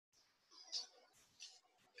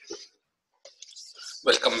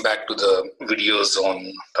Welcome back to the videos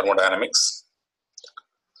on thermodynamics.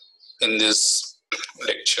 In this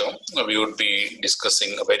lecture, we would be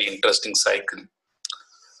discussing a very interesting cycle,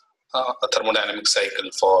 a thermodynamic cycle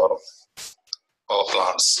for power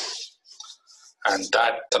plants. And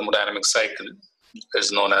that thermodynamic cycle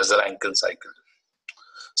is known as the Rankine cycle.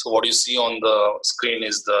 So what you see on the screen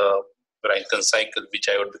is the Rankine cycle, which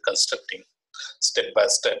I would be constructing step by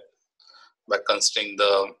step by considering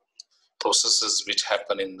the processes which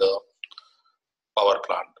happen in the power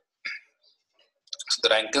plant. So the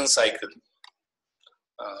Rankine cycle,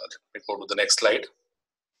 let me go to the next slide.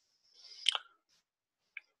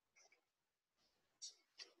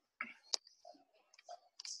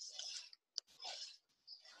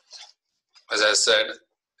 As I said,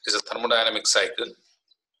 is a thermodynamic cycle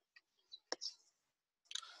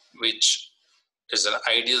which is an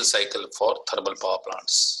ideal cycle for thermal power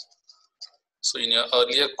plants. So in your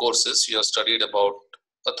earlier courses, you have studied about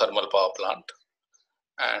a thermal power plant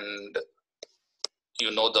and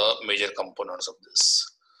you know the major components of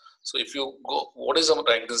this. So if you go, what is a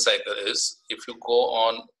Rankine cycle is, if you go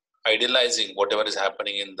on idealizing whatever is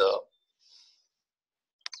happening in the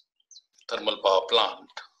thermal power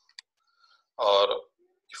plant, or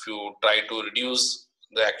if you try to reduce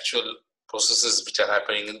the actual processes which are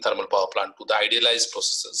happening in thermal power plant to the idealized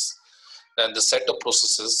processes, then the set of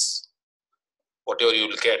processes, whatever you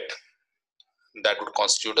will get, that would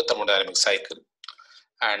constitute a thermodynamic cycle,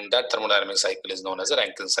 and that thermodynamic cycle is known as a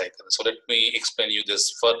Rankine cycle. So let me explain you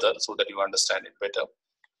this further so that you understand it better.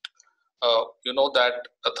 You know that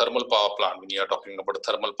a thermal power plant, when you are talking about a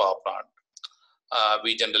thermal power plant,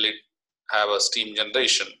 we generally have a steam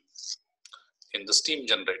generation in the steam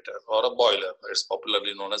generator or a boiler. It's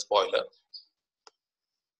popularly known as boiler.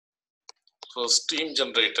 So steam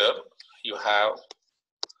generator, you have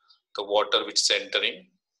the water which is entering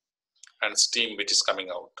and steam which is coming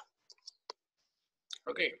out.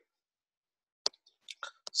 Okay.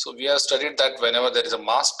 So we have studied that whenever there is a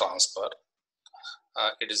mass transfer,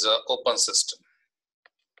 it is an open system,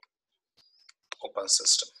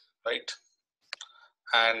 right?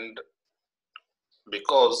 And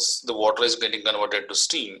because the water is getting converted to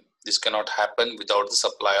steam, this cannot happen without the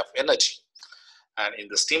supply of energy. And in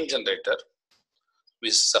the steam generator, we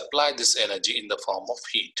supply this energy in the form of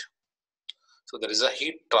heat. So there is a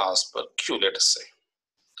heat transfer Q, let us say,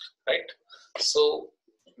 right? So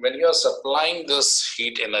when you are supplying this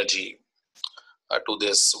heat energy to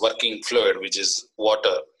this working fluid, which is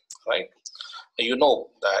water, right? You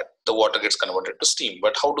know that the water gets converted to steam,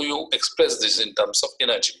 but how do you express this in terms of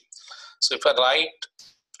energy? So if I write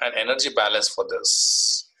an energy balance for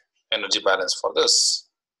this,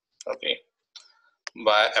 okay,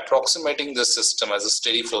 by approximating this system as a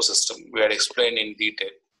steady flow system, we had explained in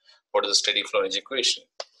detail what is the steady flow energy equation.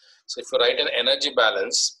 So if you write an energy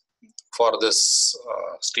balance for this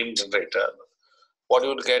steam generator, what you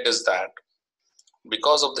will get is that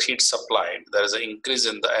because of the heat supplied, there is an increase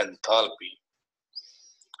in the enthalpy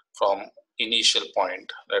from initial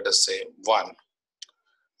point, let us say 1,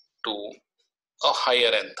 to a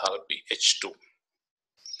higher enthalpy H2.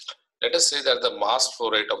 Let us say that the mass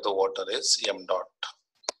flow rate of the water is m dot.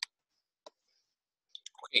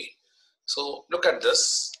 Okay, so look at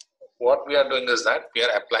this. What we are doing is that we are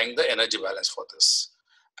applying the energy balance for this,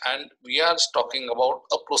 and we are talking about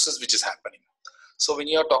a process which is happening. So when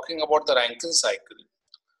you are talking about the Rankine cycle,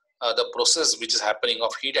 the process which is happening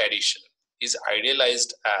of heat addition is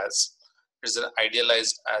idealized as a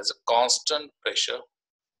constant pressure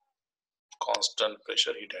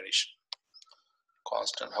heat addition.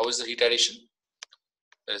 Constant. How is the heat addition?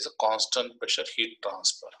 There is a constant pressure heat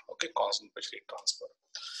transfer. Okay, constant pressure heat transfer.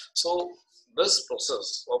 So this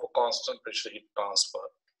process of a constant pressure heat transfer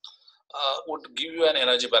would give you an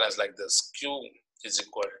energy balance like this. Q is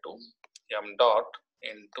equal to m dot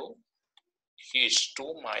into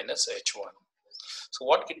H2 minus H1. So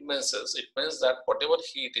what it means is, it means that whatever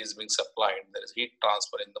heat is being supplied, there is heat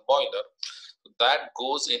transfer in the boiler, that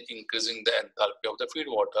goes in increasing the enthalpy of the feed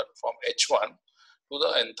water from H1 to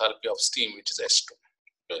the enthalpy of steam, which is H2.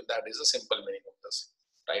 Okay, that is a simple meaning of this,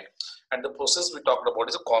 right? And the process we talked about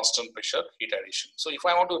is a constant pressure heat addition. So if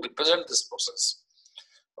I want to represent this process,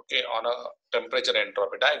 okay, on a temperature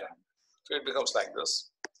entropy diagram, so it becomes like this.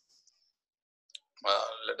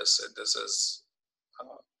 Let us say this is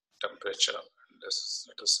temperature, and this is,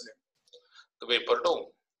 let us say, the vapor dome.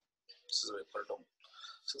 This is the vapor dome.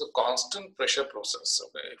 So the constant pressure process,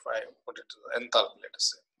 okay, if I put it to the enthalpy, let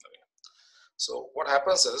us say. Okay. So what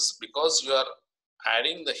happens is, because you are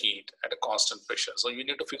adding the heat at a constant pressure, so you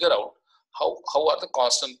need to figure out how are the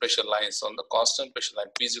constant pressure lines on the constant pressure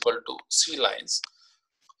line P is equal to C lines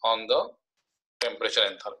on the temperature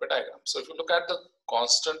enthalpy diagram. So if you look at the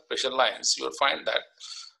constant pressure lines, you will find that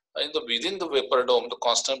within the vapor dome, the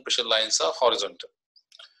constant pressure lines are horizontal.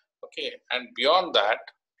 Okay, and beyond that,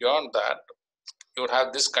 you would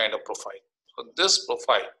have this kind of profile. So this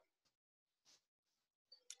profile,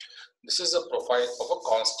 this is a profile of a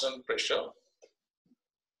constant pressure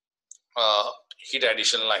heat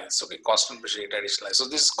addition lines. Okay, constant pressure heat addition lines. So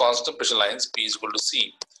this constant pressure lines, P is equal to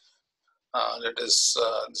C. This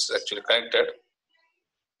is actually connected.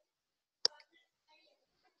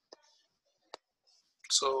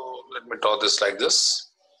 So let me draw this like this.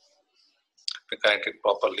 We connect it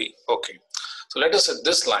properly. Okay. So let us say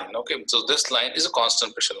this line. Okay. So this line is a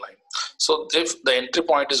constant pressure line. So if the entry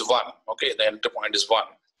point is 1, okay, the entry point is 1.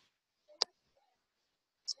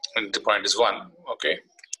 Entry point is 1. Okay.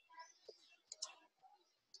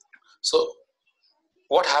 So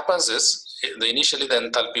what happens is initially the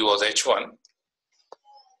enthalpy was H1,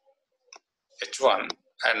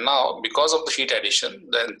 and now because of the heat addition,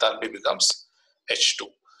 the enthalpy becomes H2.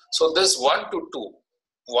 So this 1 to 2,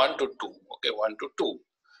 okay, 1 to 2.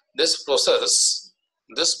 This process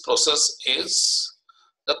is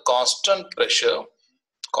the constant pressure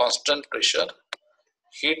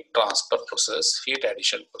heat transfer process, heat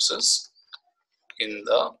addition process in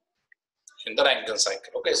the Rankine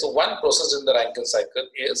cycle. Okay, so one process in the Rankine cycle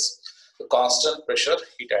is the constant pressure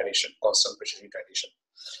heat addition.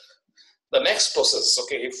 The next process,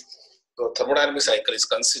 okay, if the thermodynamic cycle is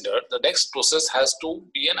considered, the next process has to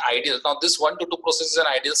be an ideal. Now this 1 to 2 process is an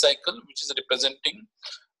ideal cycle, which is representing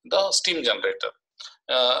the steam generator.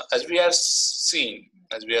 As we have seen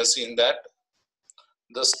that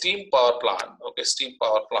the steam power plant, okay, steam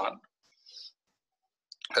power plant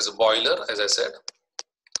has a boiler, as I said,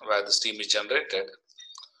 where the steam is generated.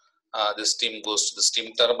 The steam goes to the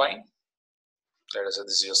steam turbine. Let us say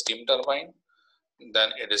this is your steam turbine.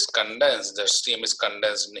 Then it is condensed. The steam is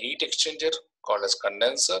condensed in a heat exchanger called as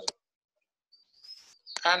condenser.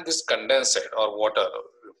 And this condensate or water,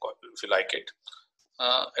 if you like it,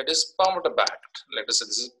 it is pumped back. Let us say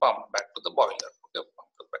this is pumped back to the boiler. Okay,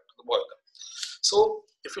 pumped back to the boiler. So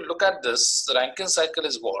if you look at this, the Rankine cycle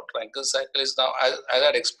is what? Rankine cycle is now, as I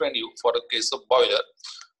had explained you, for the case of boiler,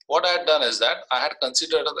 what I had done is that I had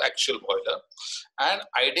considered the actual boiler and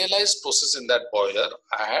idealized process in that boiler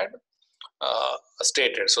I had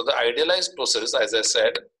stated. So the idealized process, as I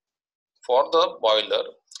said, for the boiler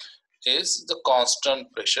is the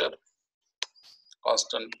constant pressure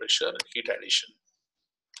heat addition.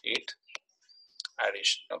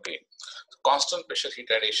 Okay, so constant pressure heat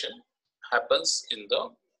addition happens in the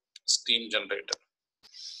steam generator.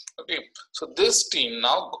 Okay, so this steam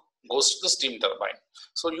now goes to the steam turbine.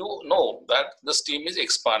 So you know that the steam is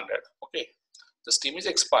expanded. Okay, the steam is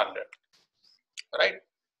expanded, right?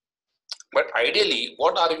 But ideally,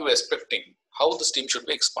 what are you expecting? How the steam should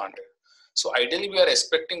be expanded? So ideally, we are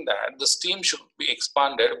expecting that the steam should be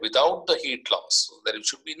expanded without the heat loss. So there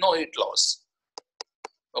should be no heat loss.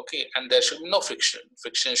 Okay, and there should be no friction.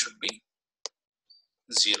 Friction should be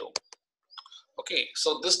 0. Okay,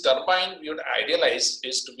 so this turbine we would idealize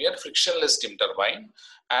is to be a frictionless steam turbine,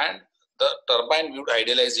 and the turbine we would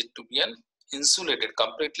idealize it to be an insulated,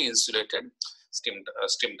 completely insulated steam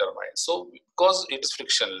turbine. So because it is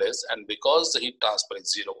frictionless and because the heat transfer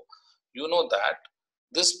is 0, you know that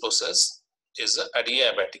this process is an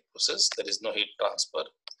adiabatic process. There is no heat transfer,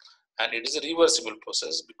 and it is a reversible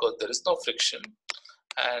process because there is no friction,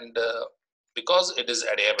 and because it is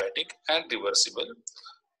adiabatic and reversible,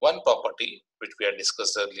 one property which we had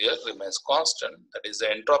discussed earlier remains constant, that is the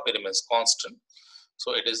entropy remains constant.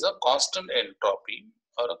 So it is a constant entropy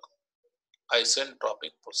or a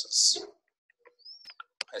isentropic process.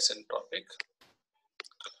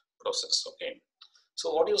 Okay,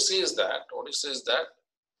 so what you see is that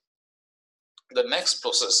the next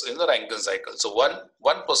process in the Rankine cycle, so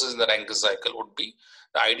one process in the Rankine cycle would be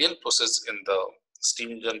the ideal process in the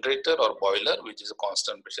steam generator or boiler, which is a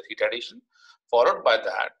constant pressure heat addition. Followed by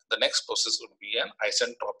that, the next process would be an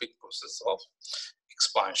isentropic process of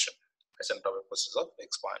expansion.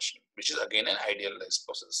 Which is again an idealized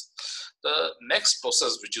process. The next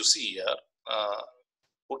process which you see here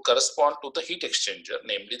would correspond to the heat exchanger,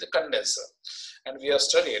 namely the condenser. And we have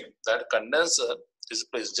studied that condenser is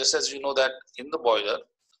placed, just as you know that in the boiler,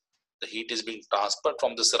 the heat is being transferred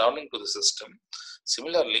from the surrounding to the system.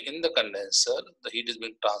 Similarly, in the condenser, the heat is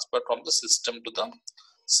being transferred from the system to the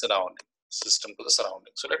surrounding.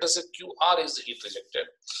 So let us say QR is the heat rejected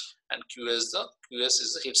and QS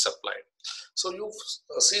is the heat supplied. So you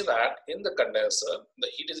see that in the condenser, the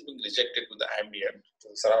heat is being rejected to the ambient, to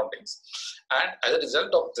the surroundings, and as a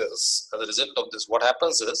result of this, what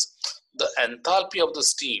happens is the enthalpy of the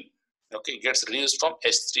steam Okay, gets reduced from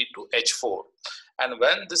H3 to H4, and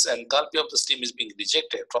when this enthalpy of the steam is being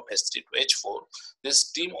rejected from H3 to H4, this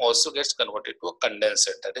steam also gets converted to a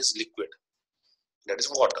condensate, that is liquid, that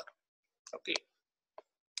is water. Okay,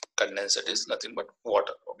 condensate is nothing but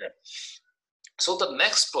water. Okay, so the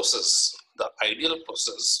next process, the ideal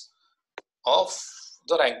process of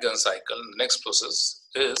the Rankine cycle, next process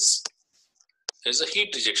is a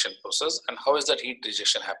heat rejection process. And how is that heat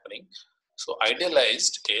rejection happening? So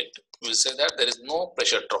idealized it, we say that there is no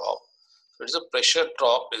pressure drop. There is a pressure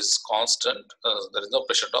drop is constant. There is no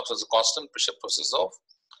pressure drop, so it's a constant pressure process of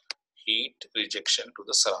heat rejection to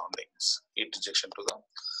the surroundings. Heat rejection to the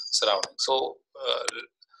surroundings. So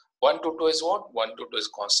 1 to 2 is what? 1 to 2 is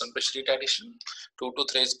constant pressure heat addition. 2 to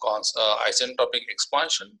 3 is isentropic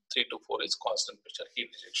expansion. 3 to 4 is constant pressure heat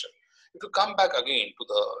rejection. If you come back again to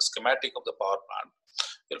the schematic of the power plant,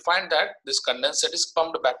 you'll find that this condensate is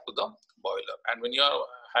pumped back to the boiler. And when you are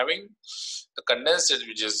having the condensate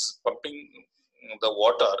which is pumping the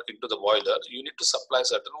water into the boiler, you need to supply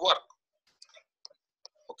certain work.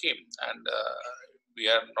 Okay, and we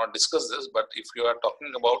have not discussed this, but if you are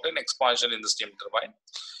talking about an expansion in the steam turbine,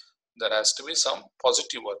 there has to be some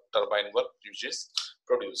positive work, turbine work, which is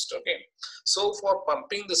produced. Okay, so for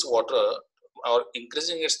pumping this water or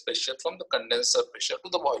increasing its pressure from the condenser pressure to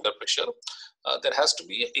the boiler pressure, there has to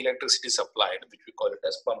be electricity supplied, which we call it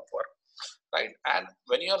as pump work, right? And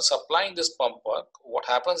when you are supplying this pump work, what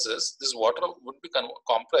happens is this water would be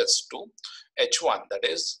compressed to H1, that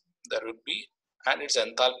is, there would be, and its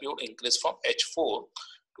enthalpy would increase from H4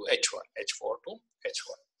 to H1, H4 to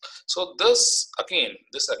H1. So this again,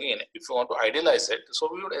 if you want to idealize it, so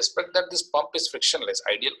we would expect that this pump is frictionless.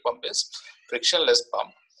 Ideal pump is frictionless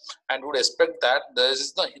pump, and would expect that there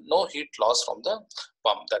is no heat loss from the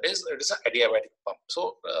pump. That is, it is an adiabatic pump.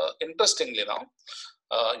 So interestingly now,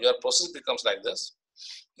 your process becomes like this: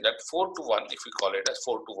 that 4 to 1, if we call it as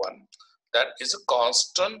 4 to 1, that is a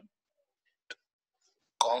constant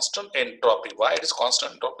entropy. Why it is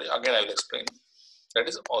constant entropy? Again, I will explain. That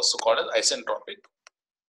is also called as isentropic.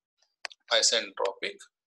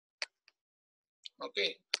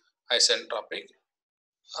 Okay, isentropic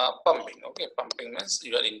pumping. Okay, pumping means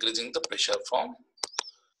you are increasing the pressure from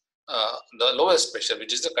the lowest pressure,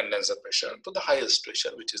 which is the condenser pressure, to the highest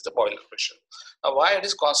pressure, which is the boiler pressure. Now, why it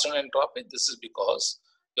is constant entropy? This is because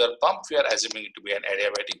your pump, we are assuming it to be an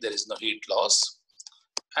adiabatic, there is no heat loss,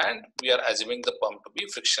 and we are assuming the pump to be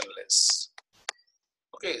frictionless.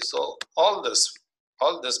 Okay, so all this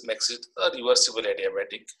makes it a reversible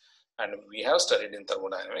adiabatic, and we have studied in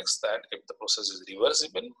thermodynamics that if the process is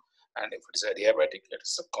reversible and if it is adiabatic, it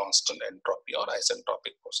is a constant entropy or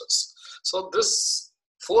isentropic process. So this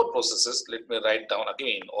 4 processes, let me write down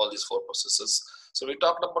again all these 4 processes. So we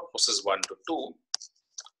talked about process 1 to 2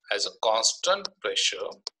 as a constant pressure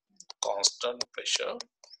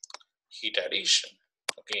heat addition.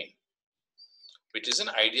 Okay, which is an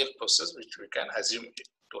ideal process which we can assume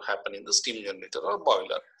to happen in the steam generator or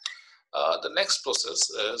boiler. The next process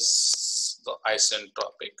is the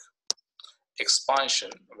isentropic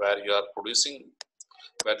expansion, where you are producing,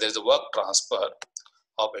 where there is a work transfer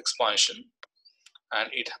of expansion, and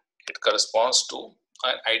it corresponds to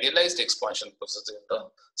an idealized expansion process in the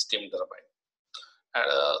steam turbine.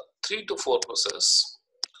 And 3 to 4 process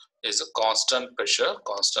is a constant pressure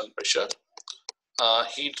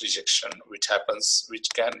heat rejection, which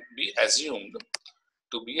can be assumed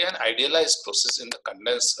to be an idealized process in the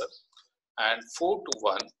condenser, and 4 to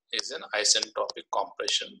 1 is an isentropic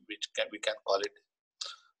compression, which we can call it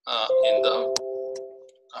in the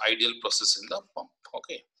ideal process in the pump.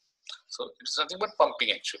 Okay, so it's nothing but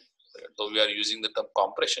pumping actually. Though we are using the term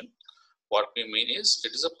compression, what we mean is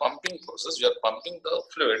it is a pumping process. We are pumping the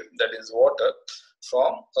fluid, that is water,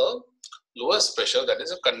 from a lowest pressure, that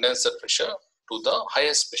is a condenser pressure, to the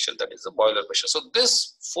highest pressure, that is the boiler pressure. So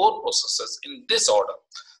this 4 processes in this order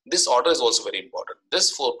is also very important.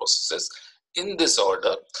 This 4 processes in this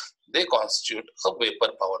order, they constitute a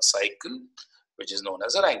vapor power cycle, which is known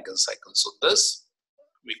as a Rankine cycle. So this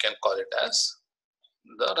we can call it as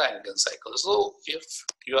the Rankine cycle. So if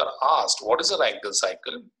you are asked what is a Rankine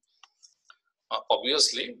cycle,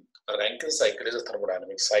 obviously a Rankine cycle is a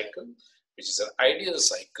thermodynamic cycle, which is an ideal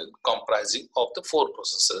cycle comprising of the 4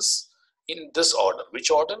 processes in this order.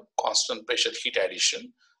 Which order? Constant pressure heat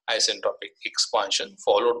addition, isentropic expansion,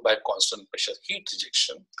 followed by constant pressure heat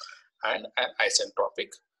rejection, and an isentropic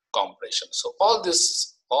compression. So all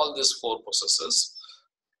these 4 processes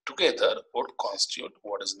together would constitute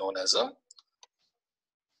what is known as a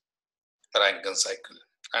Rankine cycle,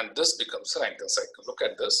 and this becomes a Rankine cycle. Look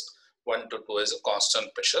at this: 1 to 2 is a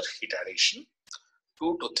constant pressure heat addition,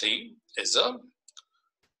 2 to 3 is a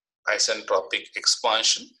isentropic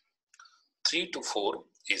expansion. 3 to 4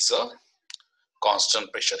 is a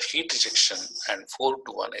constant pressure heat rejection, and 4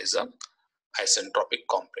 to 1 is a isentropic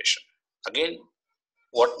compression. Again,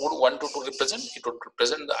 what would 1 to 2 represent? It would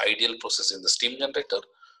represent the ideal process in the steam generator.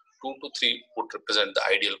 2 to 3 would represent the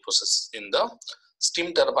ideal process in the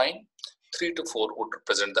steam turbine. 3 to 4 would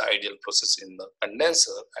represent the ideal process in the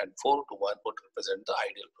condenser, and 4 to 1 would represent the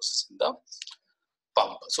ideal process in the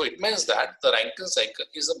pump. So it means that the Rankine cycle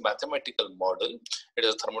is a mathematical model. It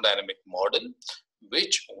is a thermodynamic model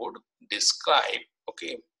which would describe,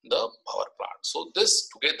 okay, the power plant. So this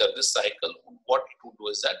together, this cycle, what it would do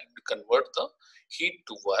is that it will convert the heat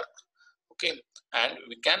to work, okay, and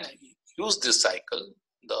we can use this cycle.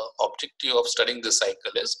 The objective of studying this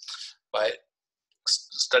cycle is by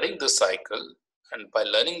studying this cycle and by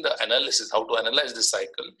learning the analysis, how to analyze this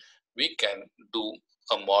cycle, we can do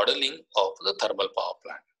a modeling of the thermal power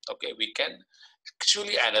plant. Okay, we can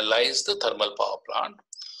actually analyze the thermal power plant,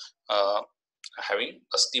 having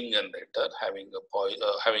a steam generator, having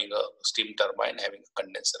a steam turbine, having a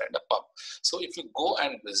condenser and a pump. So if you go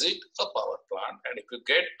and visit a power plant, and if you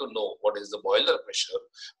get to know what is the boiler pressure,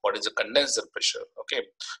 what is the condenser pressure, okay,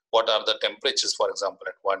 what are the temperatures, for example,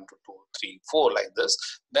 at 1 to 2, 3, 4 like this,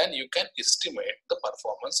 then you can estimate the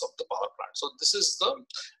performance of the power plant. So this is the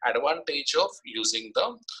advantage of using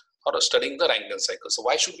the or studying the Rankine cycle. So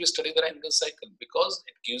why should we study the Rankine cycle? Because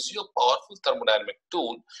it gives you a powerful thermodynamic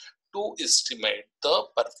tool to estimate the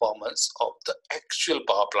performance of the actual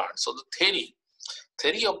power plant. So the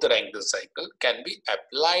theory of the Rankine cycle can be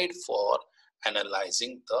applied for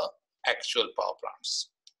analyzing the actual power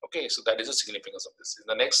plants. Okay, so that is the significance of this. In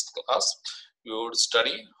the next class, we would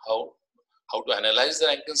study how to analyze the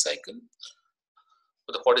Rankine cycle.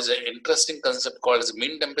 What is an interesting concept called as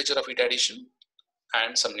mean temperature of heat addition,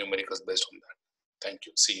 and some numericals based on that. Thank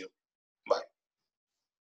you. See you.